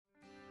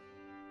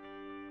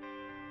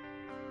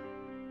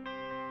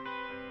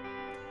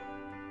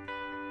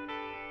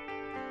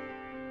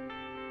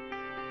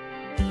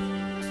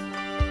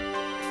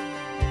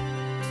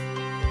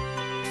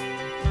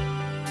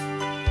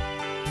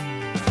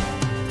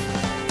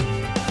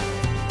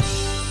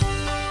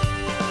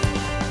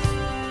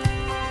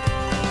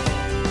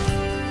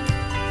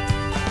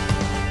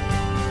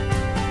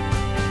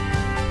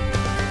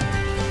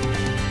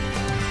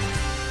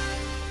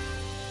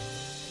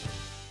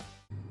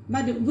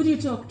Madam, would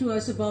you talk to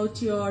us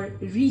about your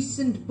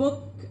recent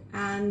book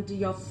and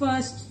your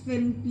first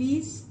film,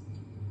 please?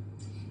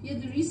 Yeah,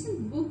 the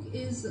recent book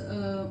is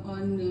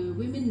on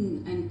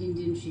women and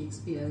Indian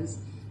Shakespeares,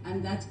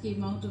 and that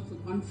came out of a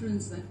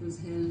conference that was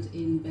held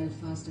in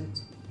Belfast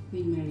at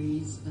Queen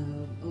Mary's,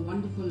 a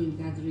wonderful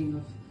gathering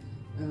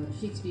of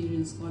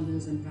Shakespearean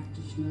scholars and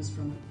practitioners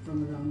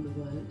from around the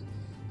world.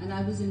 And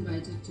I was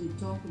invited to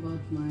talk about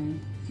my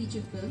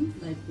feature film,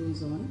 Life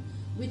Goes On,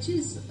 which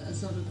is a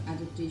sort of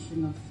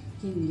adaptation of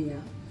King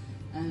Lear.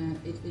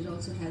 It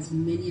also has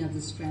many other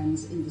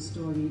strands in the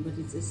story, but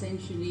it's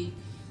essentially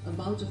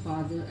about a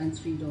father and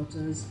 3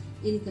 daughters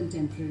in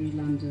contemporary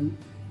London,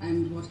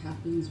 and what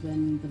happens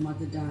when the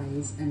mother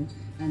dies, and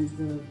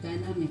the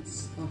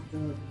dynamics of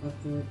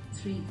the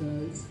 3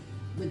 girls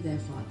with their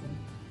father.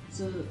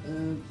 So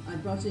I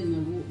brought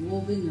in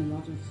woven a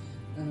lot of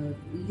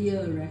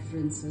Lear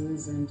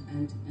references and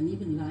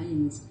even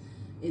lines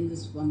in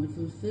this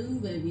wonderful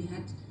film, where we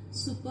had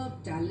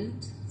superb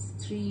talent,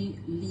 3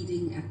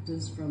 leading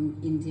actors from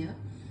India,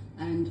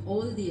 and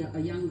all the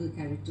younger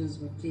characters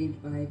were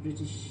played by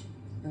British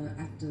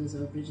actors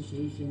or British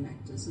Asian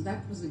actors. So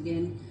that was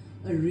again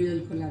a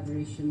real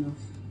collaboration of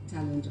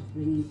talent, of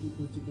bringing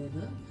people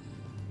together.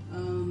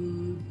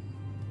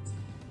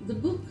 The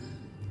book,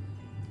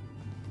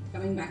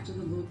 coming back to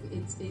the book,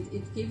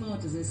 it came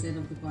out, as I said,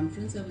 of the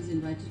conference. I was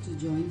invited to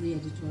join the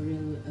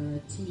editorial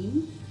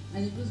team,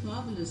 and it was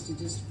marvelous to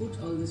just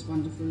put all this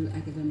wonderful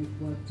academic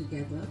work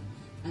together.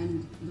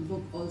 And the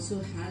book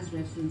also has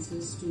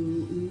references to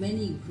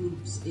many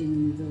groups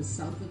in the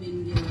south of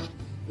India,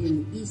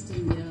 in East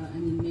India,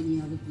 and in many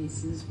other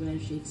places where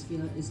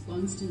Shakespeare is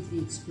constantly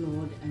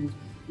explored and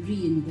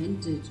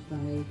reinvented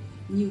by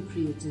new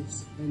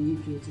creatives, new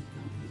creative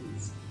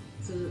companies.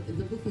 So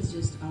the book is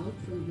just out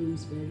from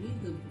Bloomsbury.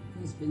 The book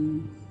has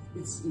been,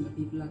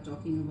 people are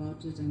talking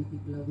about it and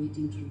people are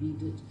waiting to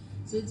read it.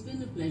 So it's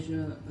been a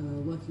pleasure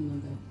working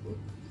on that book.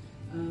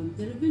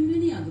 There have been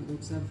many other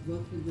books. I've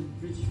worked with the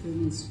British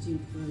Film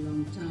Institute for a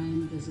long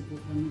time. There's a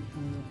book on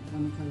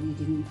one of our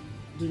leading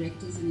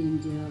directors in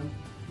India,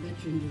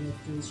 veteran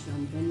directors,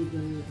 Shyam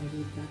Benegal. I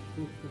wrote that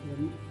book for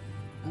him.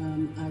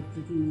 I've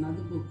written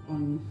another book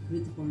on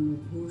Rituparno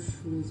Ghosh,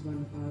 who was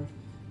one of our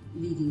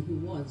leading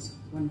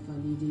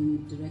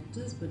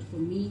directors, but for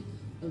me,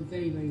 a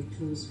very, very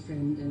close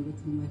friend, and with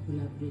whom I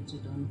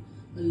collaborated on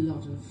a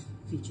lot of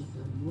feature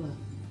film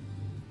work.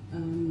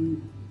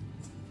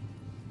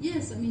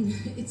 Yes, I mean,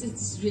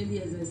 it's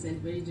really, as I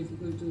said, very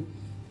difficult to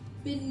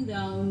pin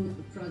down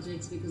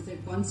projects because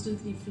they're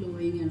constantly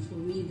flowing, and for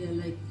me, they're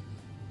like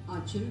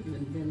our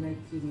children. They're like,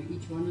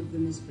 each one of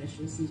them is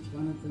precious, each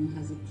one of them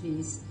has a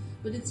place.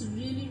 But it's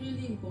really,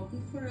 really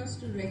important for us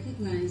to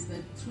recognize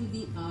that through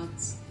the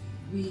arts,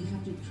 we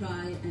have to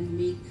try and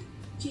make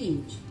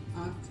change.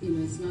 Art,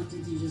 it's not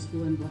that you just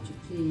go and watch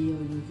a play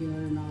or you hear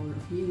an hour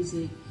of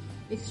music.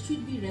 It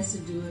should be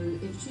residual.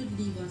 It should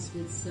leave us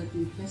with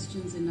certain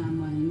questions in our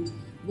mind,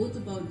 both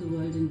about the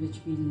world in which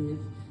we live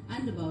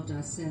and about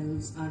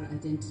ourselves, our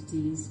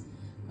identities.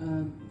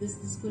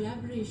 This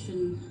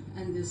collaboration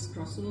and this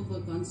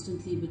crossover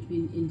constantly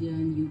between India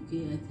and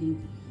UK, I think,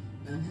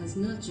 has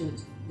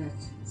nurtured that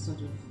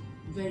sort of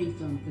very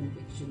firm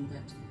conviction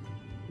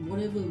that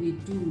whatever we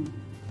do,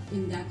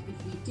 in that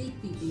if we take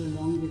people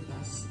along with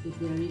us, if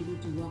they are able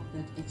to walk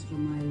that extra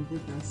mile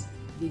with us,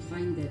 they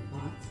find their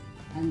path,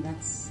 and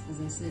that's,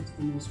 as I said,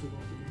 the most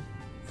rewarding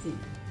thing.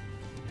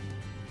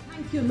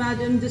 Thank you,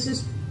 madam. This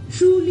is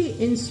truly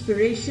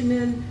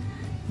inspirational.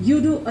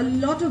 You do a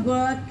lot of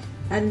work,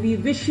 and we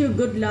wish you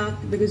good luck,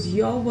 because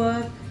your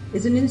work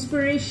is an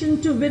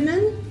inspiration to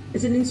women,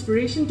 is an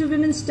inspiration to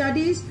women's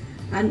studies,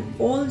 and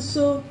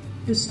also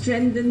to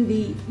strengthen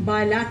the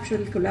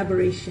bilateral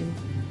collaboration.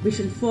 We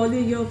shall follow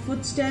your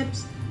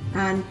footsteps,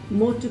 and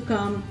more to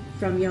come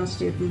from your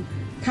student.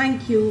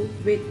 Thank you,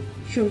 with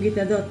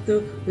Sangeeta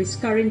DATTA, who is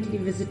currently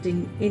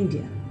visiting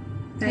India.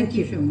 Thank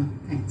you, Soma.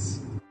 Thanks.